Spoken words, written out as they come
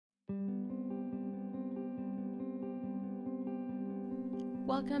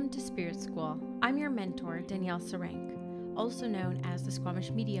Welcome to Spirit School. I'm your mentor, Danielle Sarank, also known as the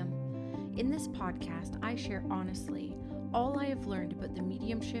Squamish Medium. In this podcast, I share honestly all I have learned about the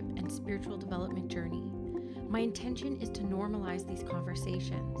mediumship and spiritual development journey. My intention is to normalize these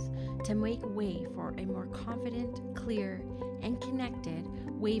conversations, to make way for a more confident, clear, and connected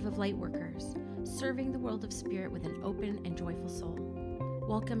wave of lightworkers, serving the world of spirit with an open and joyful soul.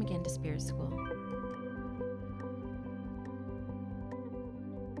 Welcome again to Spirit School.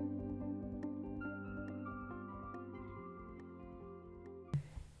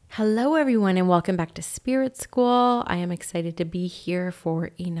 Hello everyone and welcome back to Spirit School. I am excited to be here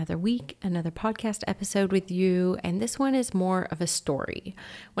for another week, another podcast episode with you, and this one is more of a story.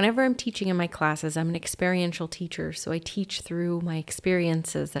 Whenever I'm teaching in my classes, I'm an experiential teacher, so I teach through my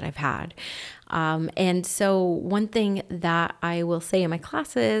experiences that I've had. And so one thing that I will say in my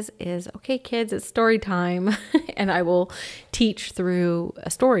classes is, okay, kids, it's story time. And I will teach through a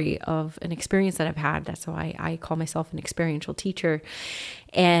story of an experience that I've had. That's why I call myself an experiential teacher.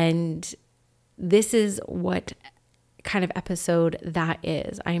 And this is what kind of episode that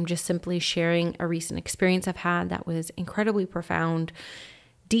is. I am just simply sharing a recent experience I've had that was incredibly profound,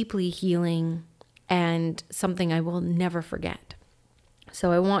 deeply healing, and something I will never forget.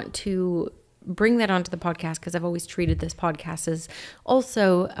 So I want to bring that onto the podcast because I've always treated this podcast as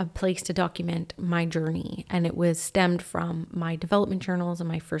also a place to document my journey. And it was stemmed from my development journals and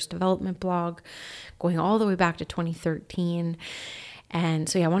my first development blog going all the way back to 2013. And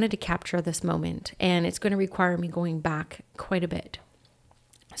so, I wanted to capture this moment, and it's going to require me going back quite a bit.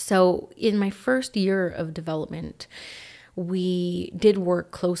 So in my first year of development, we did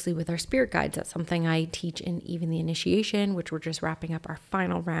work closely with our spirit guides. That's something I teach in even the initiation, which we're just wrapping up our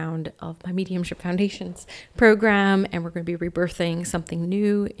final round of my Mediumship Foundations program. And we're going to be rebirthing something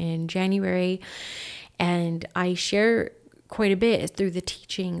new in January. And I share quite a bit through the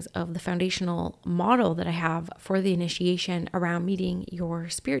teachings of the foundational model that I have for the initiation around meeting your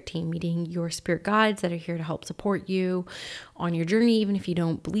spirit team, meeting your spirit guides that are here to help support you on your journey. Even if you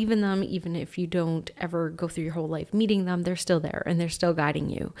don't believe in them, even if you don't ever go through your whole life meeting them, they're still there and they're still guiding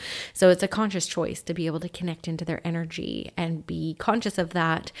you. So it's a conscious choice to be able to connect into their energy and be conscious of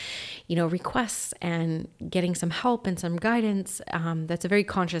that, requests and getting some help and some guidance. That's a very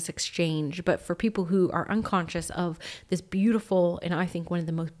conscious exchange. But for people who are unconscious of this beautiful, and I think one of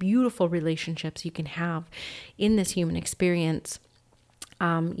the most beautiful relationships you can have in this human experience,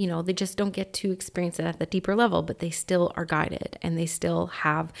 they just don't get to experience it at the deeper level, but they still are guided and they still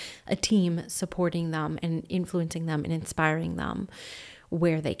have a team supporting them and influencing them and inspiring them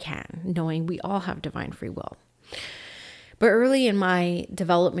where they can, knowing we all have divine free will. But early in my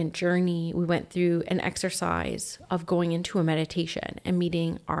development journey, we went through an exercise of going into a meditation and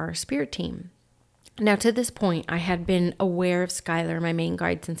meeting our spirit team. Now, to this point, I had been aware of Skylar, my main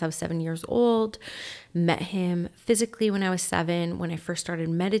guide, since I was 7 years old. Met him physically when I was 7. When I first started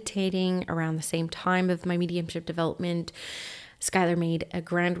meditating around the same time of my mediumship development, Skylar made a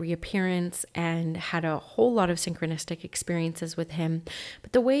grand reappearance and had a whole lot of synchronistic experiences with him.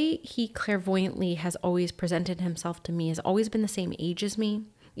 But the way he clairvoyantly has always presented himself to me has always been the same age as me.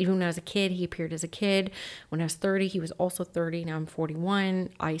 Even when I was a kid, he appeared as a kid. When I was 30, he was also 30. Now I'm 41.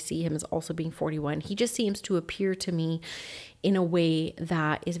 I see him as also being 41. He just seems to appear to me in a way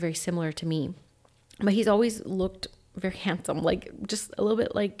that is very similar to me. But he's always looked very handsome, like just a little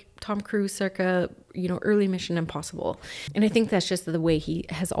bit like Tom Cruise circa, early Mission Impossible. And I think that's just the way he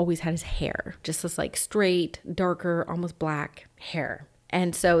has always had his hair, just this like straight, darker, almost black hair.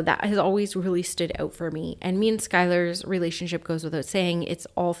 And so that has always really stood out for me. And me and Skylar's relationship goes without saying. It's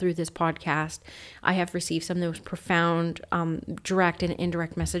all through this podcast. I have received some of those profound, direct and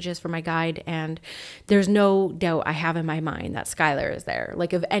indirect messages from my guide. And there's no doubt I have in my mind that Skylar is there.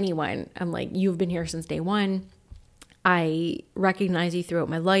 Like, of anyone, I'm like, you've been here since day one. I recognize you throughout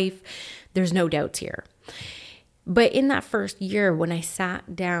my life. There's no doubts here. But in that first year, when I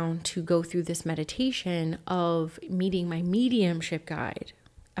sat down to go through this meditation of meeting my mediumship guide,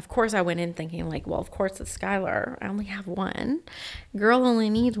 of course I went in thinking like, well, of course it's Skylar. I only have one. Girl only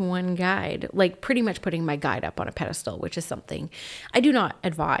needs one guide. Like pretty much putting my guide up on a pedestal, which is something I do not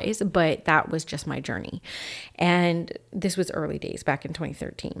advise, but that was just my journey. And this was early days back in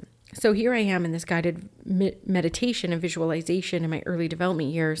 2013. So here I am in this guided meditation and visualization in my early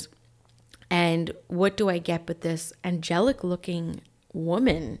development years. And what do I get but this angelic looking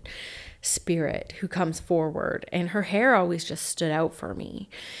woman spirit who comes forward, and her hair always just stood out for me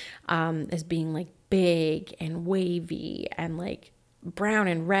as being like big and wavy and like brown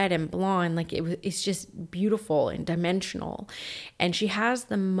and red and blonde. Like it's just beautiful and dimensional. And she has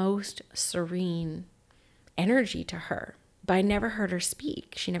the most serene energy to her. but I never heard her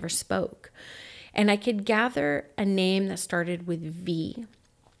speak. She never spoke. And I could gather a name that started with V.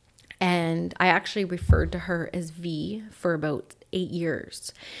 And I actually referred to her as V for about 8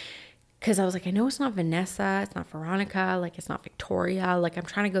 years. Because I was like, I know it's not Vanessa, it's not Veronica, like it's not Victoria. Like I'm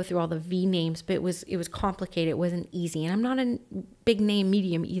trying to go through all the V names, but it was complicated. It wasn't easy. And I'm not a big name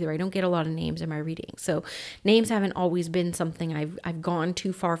medium either. I don't get a lot of names in my reading. So names haven't always been something I've gone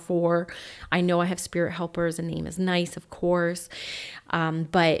too far for. I know I have spirit helpers. A name is nice, of course.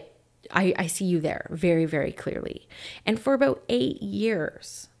 But I see you there very, very clearly. And for about 8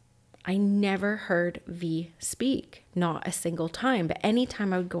 years, I never heard V speak, not a single time. But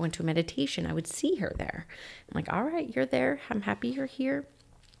anytime I would go into a meditation, I would see her there. I'm like, all right, you're there. I'm happy you're here.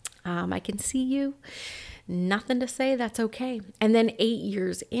 I can see you. Nothing to say. That's okay. And then 8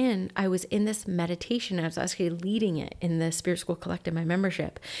 years in, I was in this meditation. I was actually leading it in the Spirit School Collective, my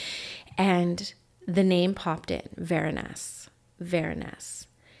membership. And the name popped in, Varaness. Varaness.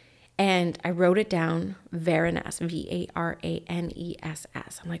 And I wrote it down, Varaness, Varaness.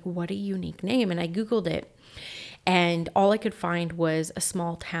 I'm like, what a unique name. And I Googled it. And all I could find was a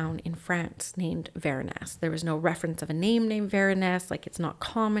small town in France named Varaness. There was no reference of a name named Varaness. Like it's not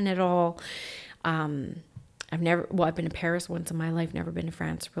common at all. I've been to Paris once in my life, never been to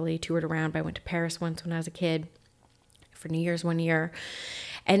France, really toured around. But I went to Paris once when I was a kid for New Year's one year.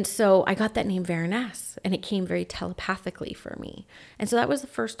 And so I got that name Varaness, and it came very telepathically for me. And so that was the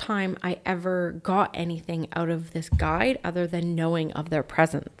first time I ever got anything out of this guide other than knowing of their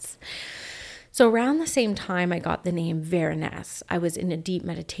presence. So around the same time I got the name Varaness, I was in a deep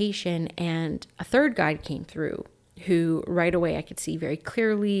meditation, and a third guide came through who right away I could see very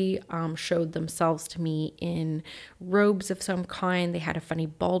clearly showed themselves to me in robes of some kind. They had a funny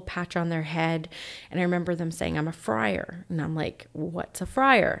bald patch on their head. And I remember them saying, I'm a friar. And I'm like, what's a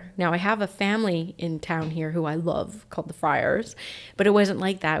friar? Now I have a family in town here who I love called the Friars, but it wasn't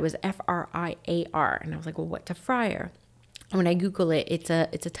like that. It was Friar. And I was like, well, what's a friar? When I Google it, it's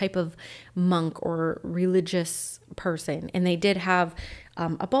a type of monk or religious person. And they did have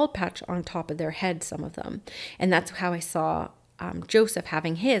a bald patch on top of their head, some of them. And that's how I saw Joseph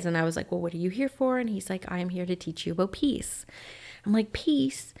having his. And I was like, well, what are you here for? And he's like, I am here to teach you about peace. I'm like,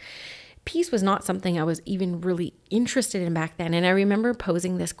 peace? Peace was not something I was even really interested in back then. And I remember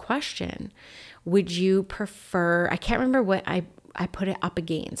posing this question. Would you prefer, I can't remember what I put it up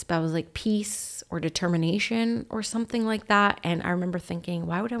against, but I was like peace or determination or something like that. And I remember thinking,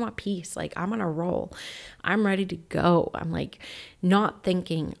 why would I want peace? Like I'm on a roll. I'm ready to go. I'm like not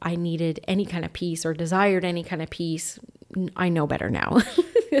thinking I needed any kind of peace or desired any kind of peace. I know better now.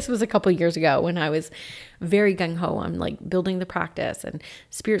 This was a couple of years ago when I was very gung-ho. I'm like building the practice, and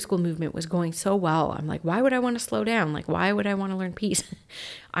Spirit School movement was going so well. I'm like, why would I want to slow down? Like, why would I want to learn peace?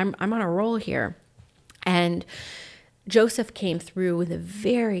 I'm on a roll here. And Joseph came through with a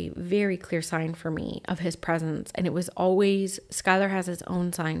very, very clear sign for me of his presence. And it was always, Skylar has his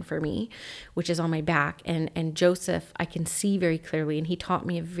own sign for me, which is on my back. And Joseph, I can see very clearly. And he taught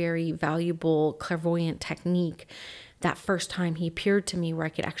me a very valuable clairvoyant technique that first time he appeared to me, where I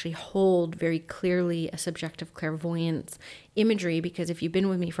could actually hold very clearly a subjective clairvoyance imagery. Because if you've been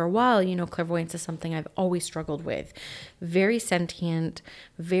with me for a while, you know clairvoyance is something I've always struggled with. Very sentient,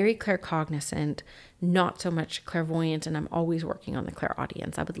 very claircognizant, not so much clairvoyant, and I'm always working on the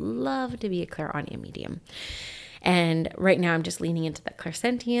clairaudience. I would love to be a clairaudient medium. And right now I'm just leaning into that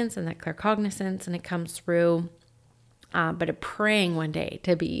clairsentience and that claircognizance, and it comes through. But I'm praying one day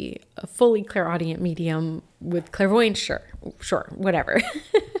to be a fully clairaudient medium with clairvoyance, sure, whatever.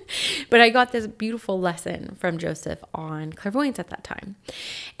 But I got this beautiful lesson from Joseph on clairvoyance at that time.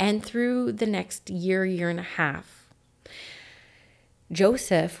 And through the next year and a half,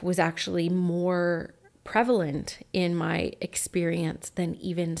 Joseph was actually more prevalent in my experience than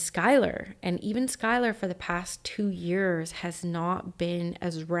even Skylar. And even Skylar for the past 2 years has not been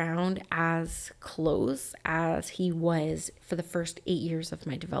as round, as close as he was for the first 8 years of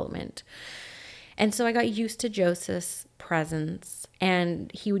my development. And so I got used to Joseph's presence,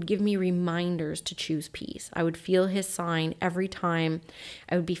 and he would give me reminders to choose peace. I would feel his sign every time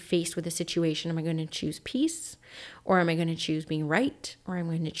I would be faced with a situation. Am I going to choose peace, or am I going to choose being right, or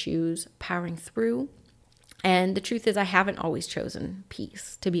am I going to choose powering through? And the truth is, I haven't always chosen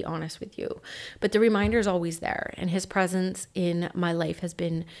peace, to be honest with you. But the reminder is always there. And his presence in my life has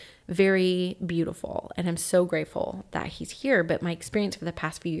been very beautiful. And I'm so grateful that he's here. But my experience for the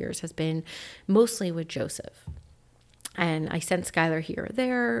past few years has been mostly with Joseph. And I sent Skylar here or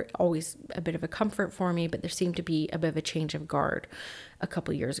there, always a bit of a comfort for me. But there seemed to be a bit of a change of guard a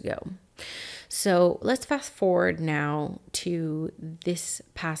couple years ago. So let's fast forward now to this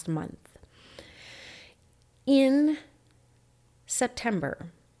past month. In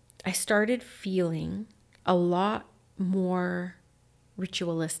September, I started feeling a lot more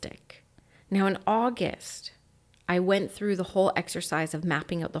ritualistic. Now in August, I went through the whole exercise of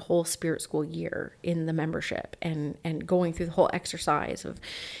mapping out the whole Spirit School year in the membership and going through the whole exercise of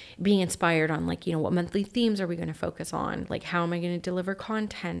being inspired on what monthly themes are we going to focus on? Like, how am I going to deliver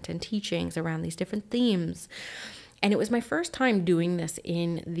content and teachings around these different themes? And it was my first time doing this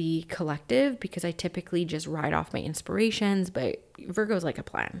in the collective because I typically just ride off my inspirations, but Virgo's like a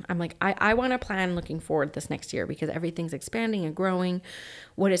plan. I'm like, I want a plan looking forward this next year because everything's expanding and growing.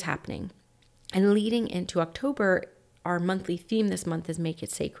 What is happening? And leading into October, our monthly theme this month is Make It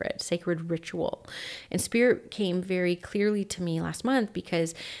Sacred, sacred ritual. And Spirit came very clearly to me last month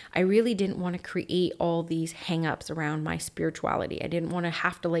because I really didn't want to create all these hang-ups around my spirituality. I didn't want to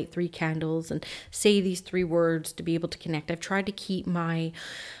have to light 3 candles and say these 3 words to be able to connect. I've tried to keep my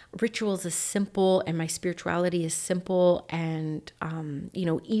rituals as simple and my spirituality as simple and,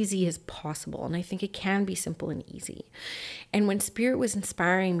 easy as possible. And I think it can be simple and easy. And when Spirit was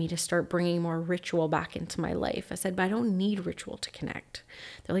inspiring me to start bringing more ritual back into my life, I said, but I don't need ritual to connect.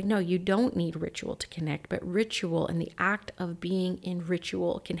 They're like, no, you don't need ritual to connect, but ritual and the act of being in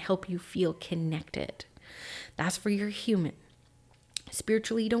ritual can help you feel connected. That's for your human.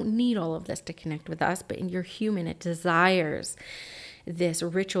 Spiritually, you don't need all of this to connect with us, but in your human, it desires this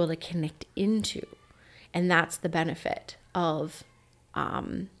ritual to connect into. And that's the benefit of,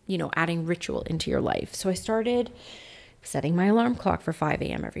 adding ritual into your life. So I started setting my alarm clock for 5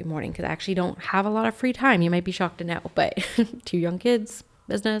 a.m. every morning because I actually don't have a lot of free time. You might be shocked to know, but 2 young kids,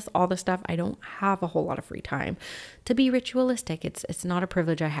 business, all this stuff, I don't have a whole lot of free time to be ritualistic. It's not a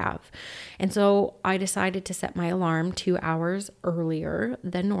privilege I have. And so I decided to set my alarm 2 hours earlier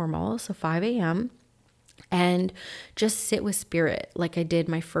than normal, so 5 a.m., and just sit with Spirit like I did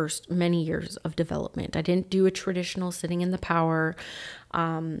my first many years of development. I didn't do a traditional sitting in the power.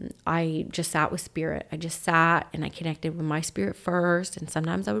 I just sat with Spirit. I just sat and I connected with my Spirit first. And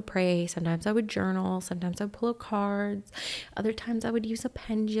sometimes I would pray. Sometimes I would journal. Sometimes I would pull cards. Other times I would use a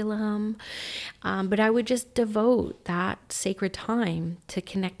pendulum. But I would just devote that sacred time to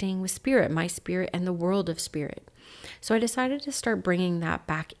connecting with Spirit, my Spirit, and the world of Spirit. So I decided to start bringing that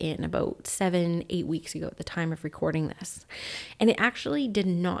back in about 7-8 weeks ago at the time of recording this. And it actually did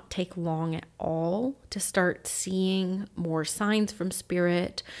not take long at all to start seeing more signs from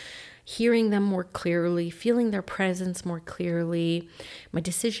Spirit, hearing them more clearly, feeling their presence more clearly. My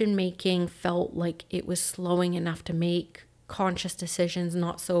decision making felt like it was slowing enough to make conscious decisions,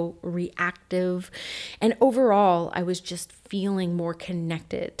 not so reactive. And overall, I was just feeling more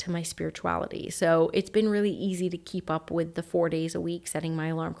connected to my spirituality. So it's been really easy to keep up with the 4 days a week, setting my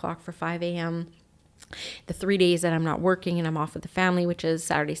alarm clock for 5 a.m. The 3 days that I'm not working and I'm off with the family, which is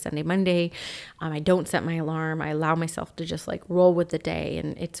Saturday, Sunday, Monday, I don't set my alarm. I allow myself to just roll with the day,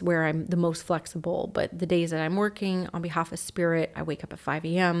 and it's where I'm the most flexible. But the days that I'm working on behalf of Spirit, I wake up at 5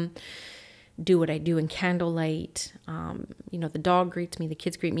 a.m., do what I do in candlelight. The dog greets me, the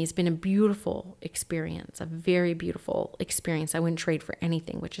kids greet me. It's been a beautiful experience, a very beautiful experience. I wouldn't trade for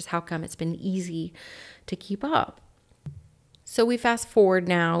anything, which is how come it's been easy to keep up. So we fast forward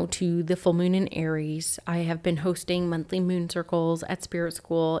now to the full moon in Aries. I have been hosting monthly moon circles at Spirit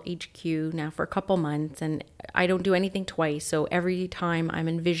School HQ now for a couple months, and I don't do anything twice. So every time I'm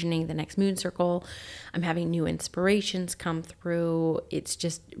envisioning the next moon circle, I'm having new inspirations come through. It's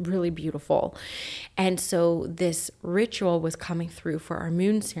just really beautiful. And so this ritual was coming through for our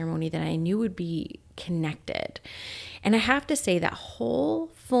moon ceremony that I knew would be connected. And I have to say that whole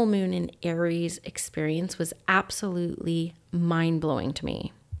full moon in Aries experience was absolutely mind-blowing to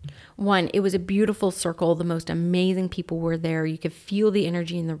me. One, it was a beautiful circle. The most amazing people were there. You could feel the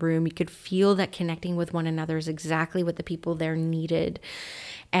energy in the room. You could feel that connecting with one another is exactly what the people there needed.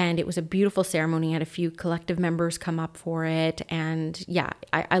 And it was a beautiful ceremony. I had a few collective members come up for it. And yeah,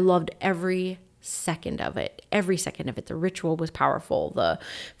 I loved every second of it. Every second of it. The ritual was powerful. The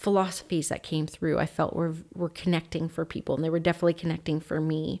philosophies that came through, I felt were connecting for people, and they were definitely connecting for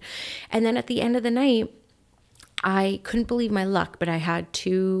me. And then at the end of the night, I couldn't believe my luck, but I had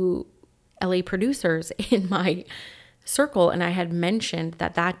 2 LA producers in my circle, and I had mentioned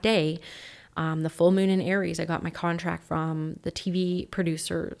that day, the full moon in Aries, I got my contract from the TV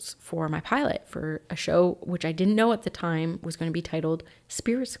producers for my pilot for a show, which I didn't know at the time was going to be titled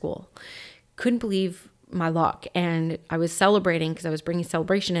Spirit School. Couldn't believe my luck. And I was celebrating because I was bringing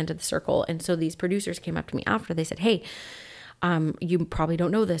celebration into the circle. And so these producers came up to me after. They said, hey, you probably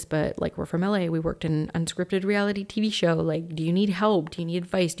don't know this, but we're from LA. We worked in an unscripted reality TV show. Do you need help? Do you need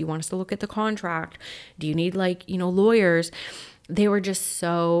advice? Do you want us to look at the contract? Do you need lawyers? They were just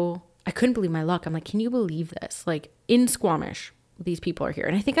so, I couldn't believe my luck. I'm like, can you believe this? In Squamish, these people are here.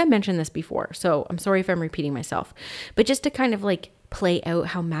 And I think I mentioned this before, so I'm sorry if I'm repeating myself, but just to kind of like play out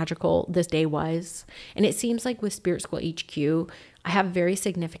how magical this day was. And it seems like with Spirit School HQ, I have very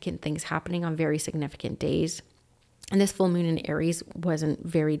significant things happening on very significant days. And this full moon in Aries wasn't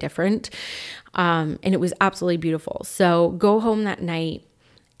very different. And it was absolutely beautiful. So go home that night.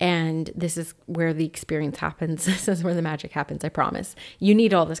 And this is where the experience happens. This is where the magic happens, I promise. You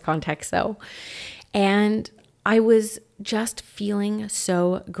need all this context though. And I was just feeling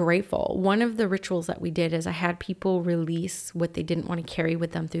so grateful. One of the rituals that we did is I had people release what they didn't want to carry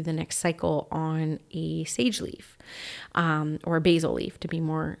with them through the next cycle on a sage leaf, or a basil leaf to be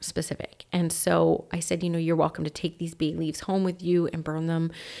more specific. And so I said, you're welcome to take these bay leaves home with you and burn them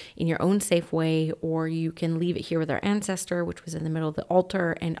in your own safe way, or you can leave it here with our ancestor, which was in the middle of the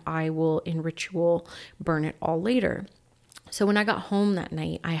altar, and I will in ritual burn it all later. So when I got home that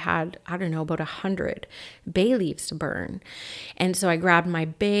night, I had, about 100 bay leaves to burn. And so I grabbed my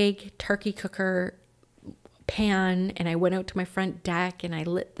big turkey cooker pan and I went out to my front deck and I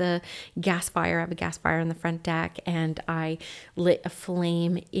lit the gas fire. I have a gas fire on the front deck, and I lit a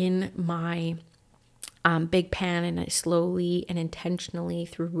flame in my big pan, and I slowly and intentionally,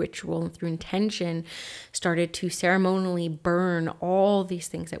 through ritual and through intention, started to ceremonially burn all these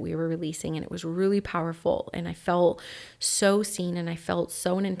things that we were releasing. And it was really powerful. And I felt so seen, and I felt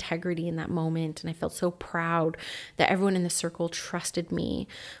so in integrity in that moment. And I felt so proud that everyone in the circle trusted me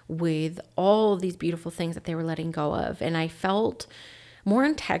with all of these beautiful things that they were letting go of. And I felt more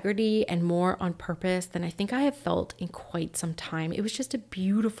integrity and more on purpose than I think I have felt in quite some time. It was just a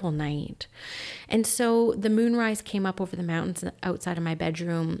beautiful night. And so the moonrise came up over the mountains outside of my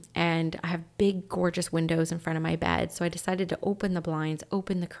bedroom, and I have big, gorgeous windows in front of my bed. So I decided to open the blinds,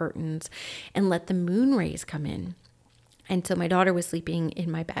 open the curtains, and let the moon rays come in. And so my daughter was sleeping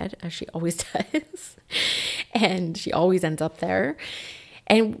in my bed, as she always does, and she always ends up there.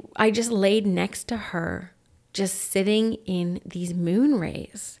 And I just laid next to her, just sitting in these moon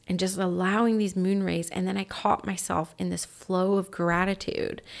rays and just allowing these moon rays. And then I caught myself in this flow of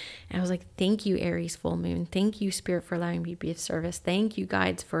gratitude. And I was like, thank you, Aries full moon. Thank you, Spirit, for allowing me to be of service. Thank you,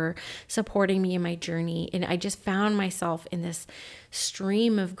 guides, for supporting me in my journey. And I just found myself in this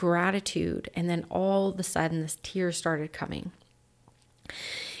stream of gratitude. And then all of a sudden, this tears started coming.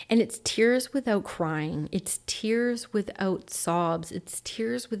 And it's tears without crying. It's tears without sobs. It's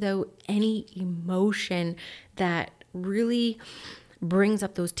tears without any emotion that really brings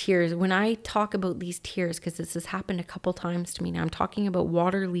up those tears. When I talk about these tears, because this has happened a couple times to me now, I'm talking about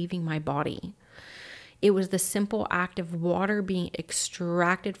water leaving my body. It was the simple act of water being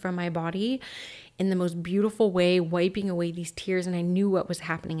extracted from my body in the most beautiful way, wiping away these tears. And I knew what was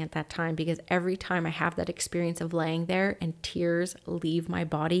happening at that time, because every time I have that experience of laying there and tears leave my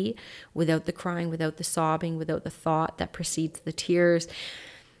body without the crying, without the sobbing, without the thought that precedes the tears,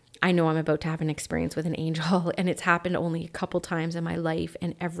 I know I'm about to have an experience with an angel. And it's happened only a couple times in my life,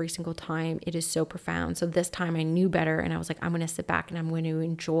 and every single time it is so profound. So this time I knew better, and I was like, I'm going to sit back and I'm going to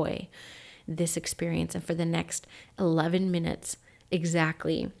enjoy this experience. And for the next 11 minutes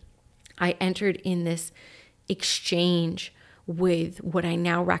exactly, I entered in this exchange with what I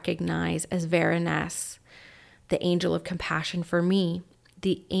now recognize as Varaness, the angel of compassion for me,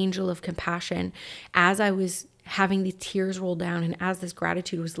 the angel of compassion. As I was having these tears roll down, and as this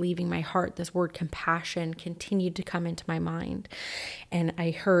gratitude was leaving my heart, this word compassion continued to come into my mind. And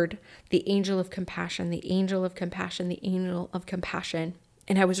I heard the angel of compassion, the angel of compassion, the angel of compassion.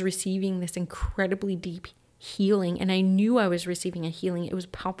 And I was receiving this incredibly deep healing. And I knew I was receiving a healing. It was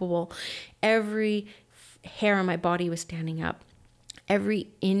palpable. Every hair on my body was standing up. Every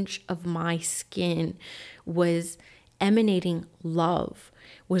inch of my skin was emanating love,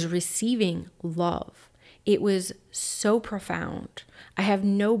 was receiving love. It was so profound. I have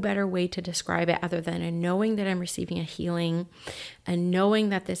no better way to describe it other than a knowing that I'm receiving a healing, and knowing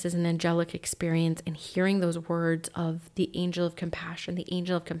that this is an angelic experience, and hearing those words of the angel of compassion, the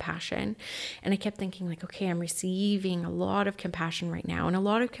angel of compassion. And I kept thinking like, okay, I'm receiving a lot of compassion right now, and a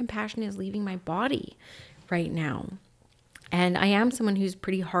lot of compassion is leaving my body right now. And I am someone who's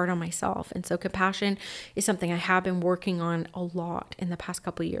pretty hard on myself. And so compassion is something I have been working on a lot in the past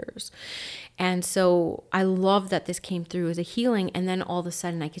couple of years. And so I love that this came through as a healing. And then all of a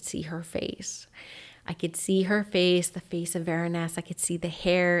sudden I could see her face. I could see her face, the face of Varaness. I could see the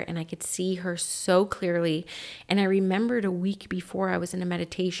hair, and I could see her so clearly. And I remembered a week before I was in a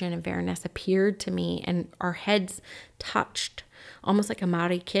meditation, and Varaness appeared to me, and our heads touched, almost like a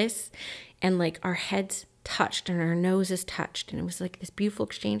Maori kiss. And like our heads touched and our noses touched, and it was like this beautiful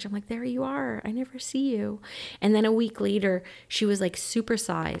exchange. I'm like, there you are, I never see you. And then a week later she was like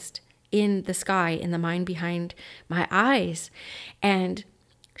supersized in the sky, in the mind behind my eyes. And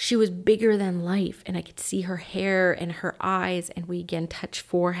she was bigger than life, and I could see her hair and her eyes, and we again touched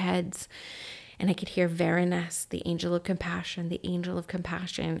foreheads, and I could hear Varaness, the angel of compassion, the angel of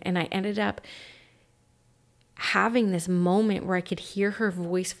compassion. And I ended up having this moment where I could hear her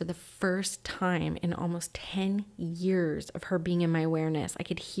voice for the first time in almost 10 years of her being in my awareness. I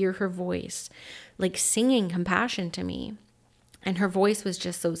could hear her voice like singing compassion to me. And her voice was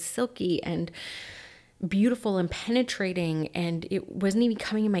just so silky and beautiful and penetrating, and it wasn't even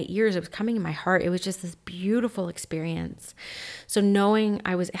coming in my ears, it was coming in my heart. It was just this beautiful experience. So knowing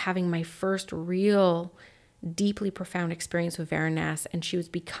I was having my first real deeply profound experience with Varaness, and she was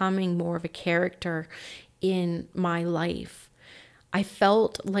becoming more of a character in my life, I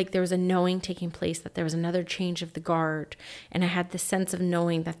felt like there was a knowing taking place, that there was another change of the guard. And I had this sense of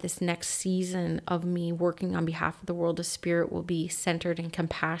knowing that this next season of me working on behalf of the world of spirit will be centered in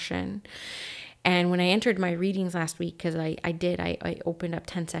compassion. And when I entered my readings last week, because I opened up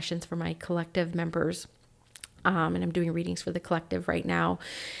 10 sessions for my collective members, and I'm doing readings for the collective right now.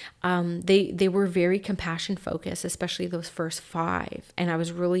 They were very compassion focused, especially those first 5. And I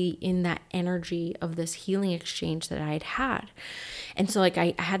was really in that energy of this healing exchange that I had had. And so like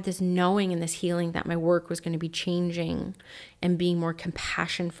I had this knowing and this healing that my work was going to be changing and being more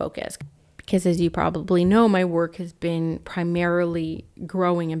compassion focused. Because as you probably know, my work has been primarily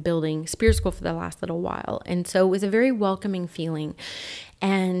growing and building Spirit School for the last little while. And so it was a very welcoming feeling.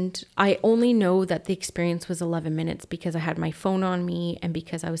 And I only know that the experience was 11 minutes because I had my phone on me and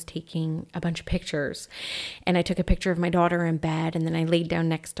because I was taking a bunch of pictures. And I took a picture of my daughter in bed, and then I laid down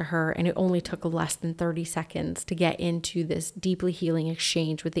next to her, and it only took less than 30 seconds to get into this deeply healing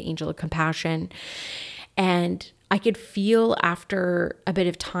exchange with the angel of compassion. And I could feel after a bit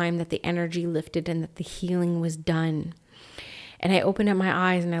of time that the energy lifted and that the healing was done. And I opened up my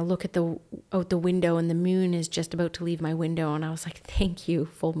eyes and I look at out the window, and the moon is just about to leave my window. And I was like, thank you,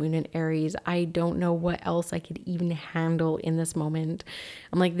 full moon in Aries. I don't know what else I could even handle in this moment.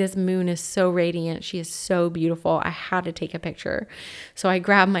 I'm like, this moon is so radiant. She is so beautiful. I had to take a picture. So I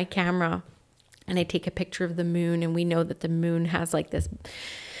grab my camera and I take a picture of the moon. And we know that the moon has like this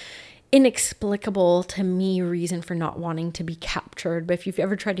inexplicable to me reason for not wanting to be captured. But if you've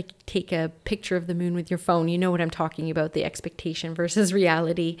ever tried to take a picture of the moon with your phone, you know what I'm talking about, the expectation versus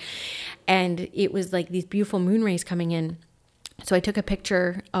reality. And it was like these beautiful moon rays coming in. So I took a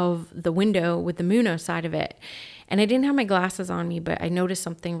picture of the window with the moon outside of it. And I didn't have my glasses on me, but I noticed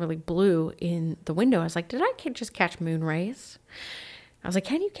something really blue in the window. I was like, did I just catch moon rays? I was like,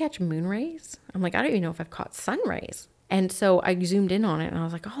 can you catch moon rays? I'm like, I don't even know if I've caught sun rays. And so I zoomed in on it and I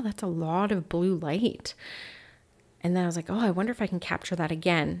was like, oh, that's a lot of blue light. And then I was like, oh, I wonder if I can capture that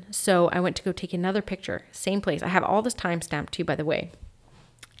again. So I went to go take another picture, same place. I have all this time stamped too, by the way.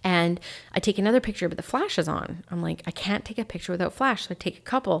 And I take another picture, but the flash is on. I'm like, I can't take a picture without flash. So I take a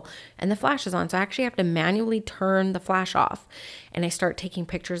couple and the flash is on. So I actually have to manually turn the flash off. And I start taking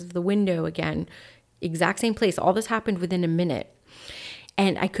pictures of the window again, exact same place. All this happened within a minute.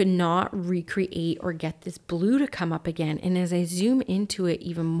 And I could not recreate or get this blue to come up again. And as I zoom into it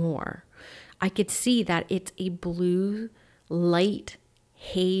even more, I could see that it's a blue light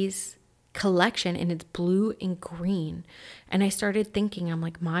haze collection, and it's blue and green. And I started thinking, I'm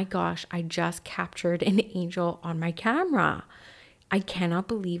like, my gosh, I just captured an angel on my camera. I cannot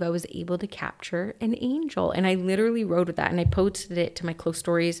believe I was able to capture an angel. And I literally wrote with that, and I posted it to my close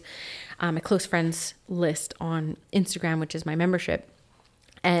stories, my close friends list on Instagram, which is my membership.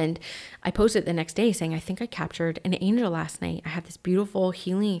 And I posted the next day saying, I think I captured an angel last night. I had this beautiful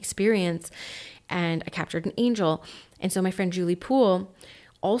healing experience and I captured an angel. And so my friend Julie Poole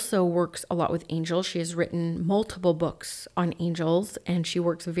also works a lot with angels. She has written multiple books on angels and she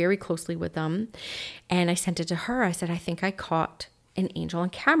works very closely with them. And I sent it to her. I said, I think I caught an angel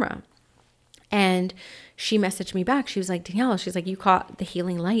on camera. And she messaged me back. She was like, Danielle, she's like, you caught the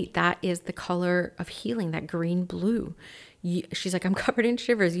healing light. That is the color of healing, that green blue. She's like, I'm covered in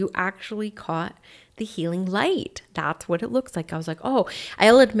shivers. You actually caught the healing light. That's what it looks like. I was like, oh,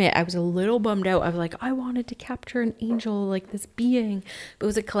 I'll admit I was a little bummed out. I was like, I wanted to capture an angel, like this being, but it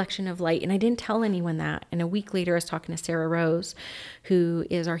was a collection of light. And I didn't tell anyone that. And a week later, I was talking to Sarah Rose, who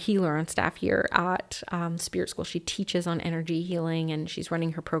is our healer on staff here at Spirit School. She teaches on energy healing and she's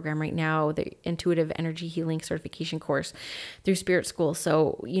running her program right now, the Intuitive Energy Healing Certification course through Spirit School.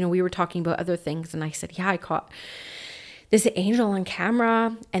 So, we were talking about other things and I said, yeah, I caught this angel on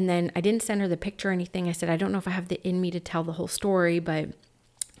camera. And then I didn't send her the picture or anything. I said, I don't know if I have it in me to tell the whole story, but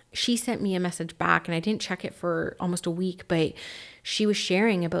she sent me a message back, and I didn't check it for almost a week, but she was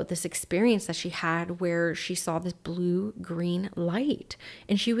sharing about this experience that she had where she saw this blue-green light,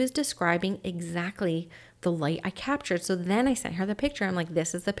 and she was describing exactly the light I captured. So then I sent her the picture. I'm like,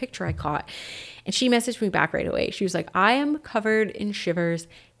 this is the picture I caught. And she messaged me back right away. She was like, I am covered in shivers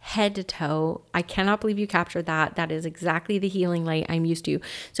head to toe. I cannot believe you captured that. That is exactly the healing light I'm used to.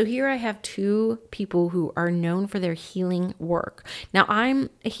 So here I have two people who are known for their healing work. Now, I'm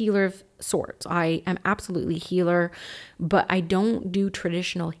a healer of sorts. I am absolutely a healer, but I don't do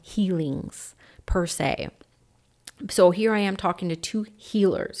traditional healings per se. So here I am talking to two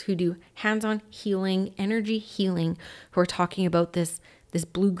healers who do hands-on healing, energy healing, who are talking about this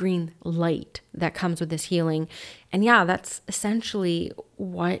blue-green light that comes with this healing. And yeah, that's essentially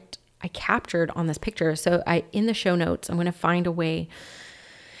what I captured on this picture. So in the show notes, I'm going to find a way.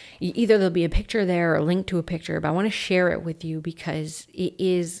 Either there'll be a picture there or a link to a picture, but I want to share it with you because it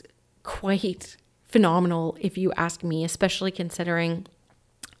is quite phenomenal if you ask me, especially considering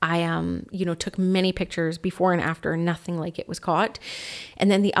I took many pictures before and after, nothing like it was caught.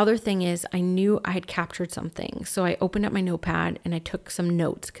 And then the other thing is I knew I had captured something. So I opened up my notepad and I took some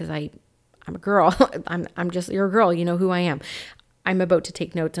notes because I'm a girl. You're a girl. You know who I am. I'm about to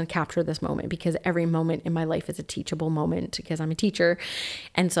take notes and capture this moment because every moment in my life is a teachable moment because I'm a teacher.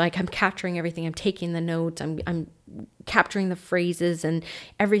 And so I'm capturing everything. I'm taking the notes. I'm capturing the phrases and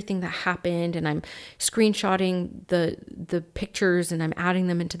everything that happened. And I'm screenshotting the pictures and I'm adding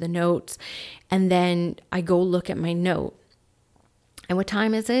them into the notes. And then I go look at my note. And what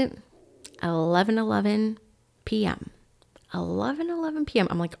time is it? 11:11 p.m. 11:11 p.m.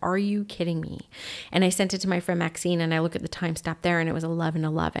 I'm like, are you kidding me? And I sent it to my friend Maxine and I look at the time stamp there and it was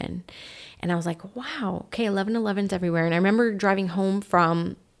 11:11. And I was like, wow, okay, 11:11's everywhere. And I remember driving home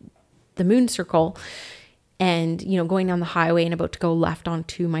from the moon circle and, going down the highway and about to go left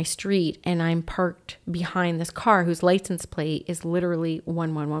onto my street. And I'm parked behind this car whose license plate is literally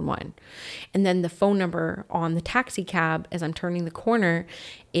 1111. And then the phone number on the taxi cab as I'm turning the corner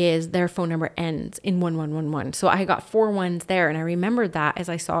is their phone number ends in 1111. So I got 4 ones there. And I remembered that as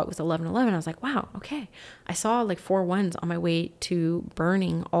I saw it was 1111. I was like, wow, okay. I saw like 4 ones on my way to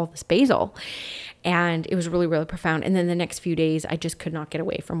burning all this basil. And it was really, really profound. And then the next few days, I just could not get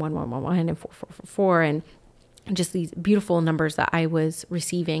away from 1111 and 4444 and just these beautiful numbers that I was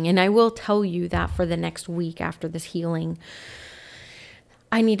receiving. And I will tell you that for the next week after this healing,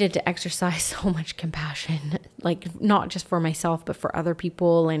 I needed to exercise so much compassion, like not just for myself, but for other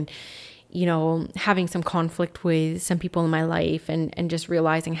people. And, having some conflict with some people in my life and just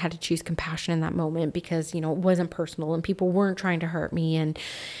realizing I had to choose compassion in that moment because, it wasn't personal and people weren't trying to hurt me. And,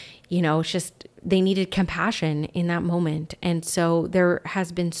 it's just, they needed compassion in that moment. And so there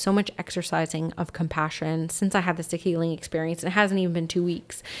has been so much exercising of compassion since I had this healing experience. And it hasn't even been 2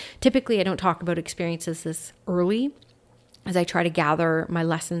 weeks. Typically, I don't talk about experiences this early as I try to gather my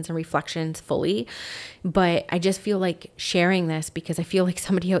lessons and reflections fully. But I just feel like sharing this because I feel like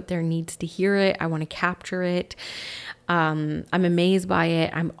somebody out there needs to hear it. I want to capture it. I'm amazed by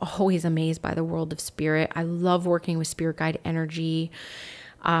it. I'm always amazed by the world of spirit. I love working with spirit guide energy.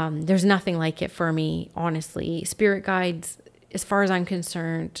 There's nothing like it for me, honestly. Spirit guides, as far as I'm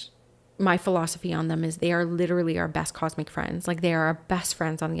concerned, my philosophy on them is they are literally our best cosmic friends. Like they are our best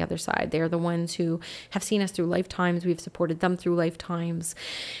friends on the other side. They are the ones who have seen us through lifetimes. We've supported them through lifetimes.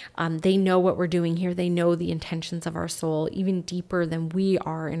 They know what we're doing here. They know the intentions of our soul even deeper than we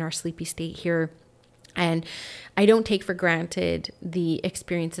are in our sleepy state here. And I don't take for granted the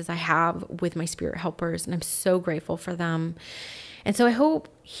experiences I have with my spirit helpers. And I'm so grateful for them. And so I hope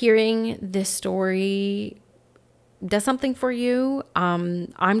hearing this story does something for you.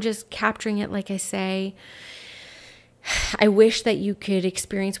 I'm just capturing it, like I say. I wish that you could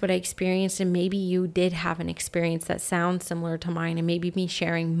experience what I experienced, and maybe you did have an experience that sounds similar to mine, and maybe me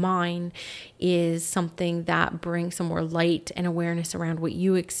sharing mine is something that brings some more light and awareness around what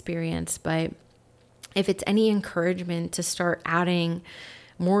you experienced. But if it's any encouragement to start adding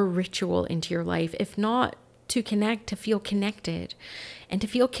more ritual into your life, if not to connect, to feel connected and to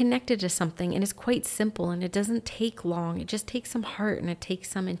feel connected to something. And it's quite simple and it doesn't take long. It just takes some heart and it takes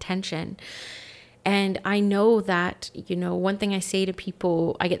some intention. And I know that, one thing I say to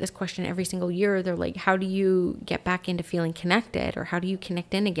people, I get this question every single year. They're like, how do you get back into feeling connected, or how do you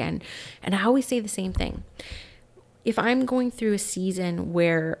connect in again? And I always say the same thing. If I'm going through a season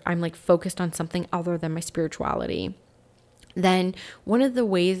where I'm like focused on something other than my spirituality, then one of the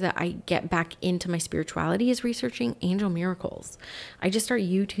ways that I get back into my spirituality is researching angel miracles. I just start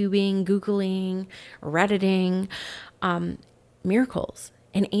YouTubing, Googling, Redditing, miracles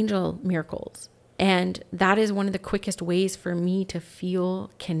and angel miracles. And that is one of the quickest ways for me to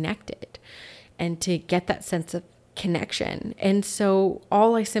feel connected and to get that sense of connection. And so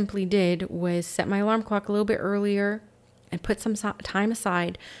all I simply did was set my alarm clock a little bit earlier and put some time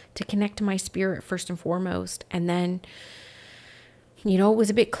aside to connect to my spirit first and foremost. And then, it was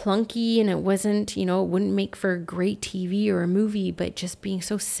a bit clunky and it wasn't, it wouldn't make for great TV or a movie, but just being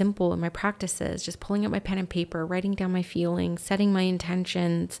so simple in my practices, just pulling up my pen and paper, writing down my feelings, setting my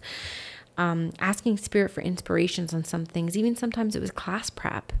intentions, asking spirit for inspirations on some things. Even sometimes it was class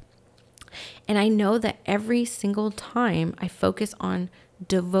prep. And I know that every single time I focus on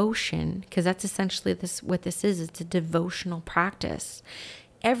devotion, because that's essentially what this is, it's a devotional practice.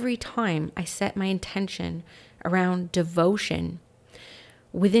 Every time I set my intention around devotion,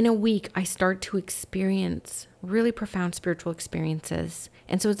 within a week, I start to experience really profound spiritual experiences.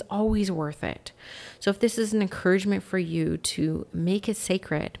 And so it's always worth it. So if this is an encouragement for you to make it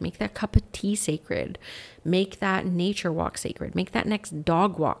sacred, make that cup of tea sacred, make that nature walk sacred, make that next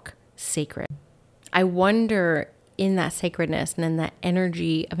dog walk sacred. I wonder in that sacredness and in that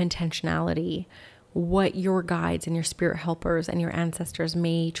energy of intentionality, what your guides and your spirit helpers and your ancestors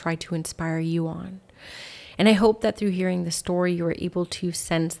may try to inspire you on. And I hope that through hearing the story, you were able to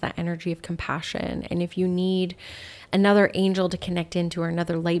sense that energy of compassion. And if you need another angel to connect into or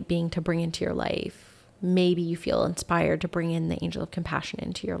another light being to bring into your life, maybe you feel inspired to bring in the angel of compassion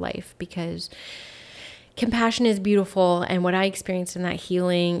into your life, because compassion is beautiful. And what I experienced in that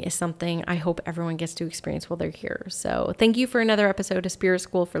healing is something I hope everyone gets to experience while they're here. So thank you for another episode of Spirit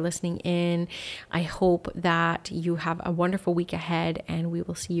School, for listening in. I hope that you have a wonderful week ahead, and we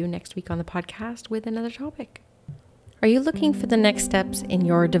will see you next week on the podcast with another topic. Are you looking for the next steps in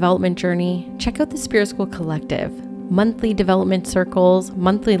your development journey? Check out the Spirit School Collective. Monthly development circles,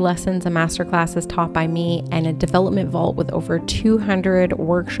 monthly lessons and masterclasses taught by me, and a development vault with over 200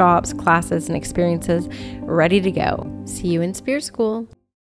 workshops, classes, and experiences ready to go. See you in Spirit School.